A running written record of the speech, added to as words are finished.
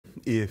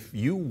If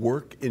you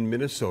work in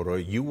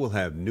Minnesota, you will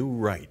have new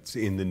rights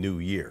in the new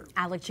year.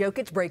 Alex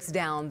Jokic breaks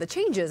down the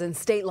changes in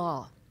state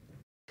law.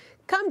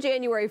 Come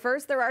January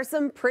 1st, there are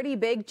some pretty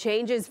big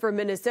changes for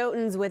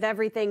Minnesotans, with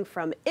everything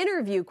from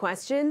interview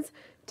questions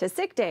to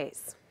sick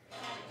days.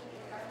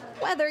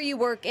 Whether you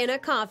work in a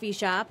coffee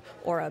shop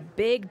or a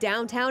big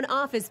downtown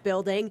office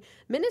building,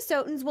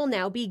 Minnesotans will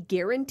now be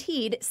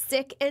guaranteed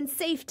sick and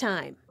safe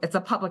time. It's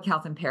a public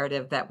health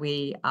imperative that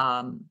we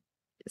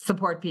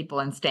support people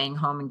in staying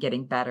home and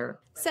getting better.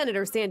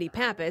 Senator Sandy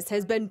Pappas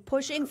has been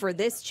pushing for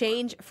this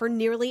change for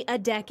nearly a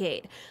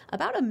decade.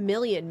 About 1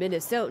 million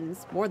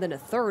Minnesotans, more than a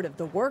third of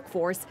the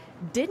workforce,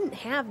 didn't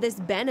have this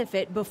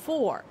benefit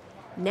before.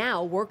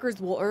 Now,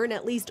 workers will earn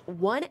at least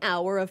 1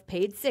 hour of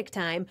paid sick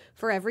time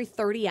for every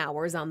 30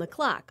 hours on the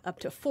clock, up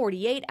to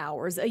 48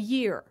 hours a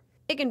year.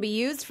 It can be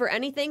used for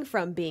anything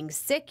from being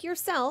sick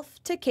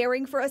yourself to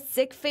caring for a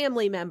sick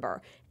family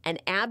member, an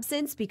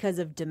absence because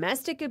of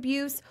domestic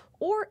abuse,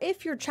 or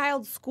if your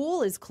child's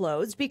school is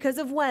closed because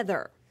of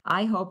weather.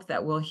 I hope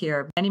that we'll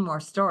hear many more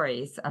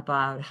stories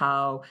about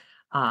how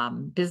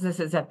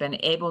businesses have been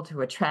able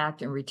to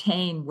attract and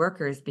retain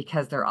workers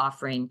because they're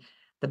offering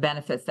the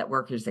benefits that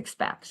workers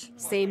expect.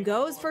 Same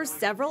goes for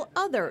several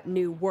other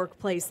new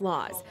workplace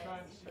laws,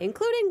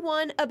 including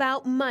one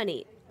about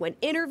money. When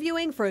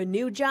interviewing for a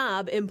new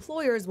job,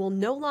 employers will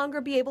no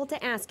longer be able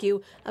to ask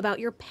you about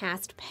your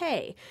past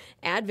pay.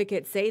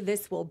 Advocates say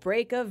this will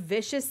break a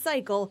vicious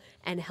cycle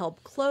and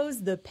help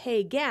close the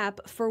pay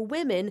gap for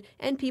women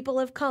and people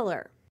of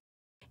color.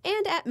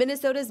 And at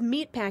Minnesota's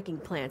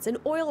meatpacking plants and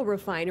oil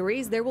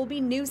refineries, there will be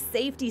new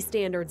safety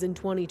standards in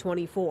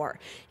 2024,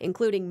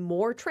 including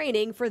more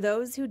training for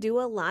those who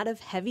do a lot of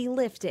heavy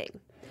lifting.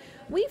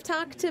 We've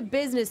talked to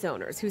business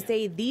owners who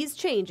say these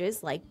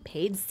changes, like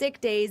paid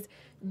sick days,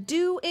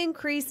 do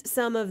increase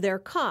some of their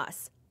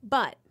costs,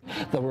 but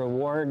the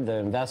reward, the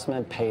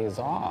investment pays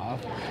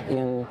off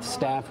in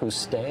staff who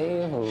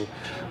stay,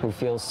 who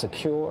feel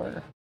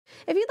secure.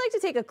 If you'd like to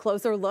take a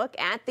closer look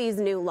at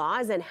these new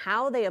laws and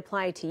how they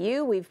apply to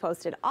you, we've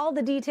posted all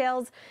the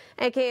details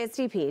at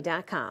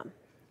KSTP.com.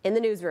 In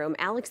the newsroom,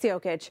 Alex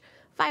Jokic,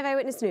 5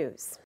 Eyewitness News.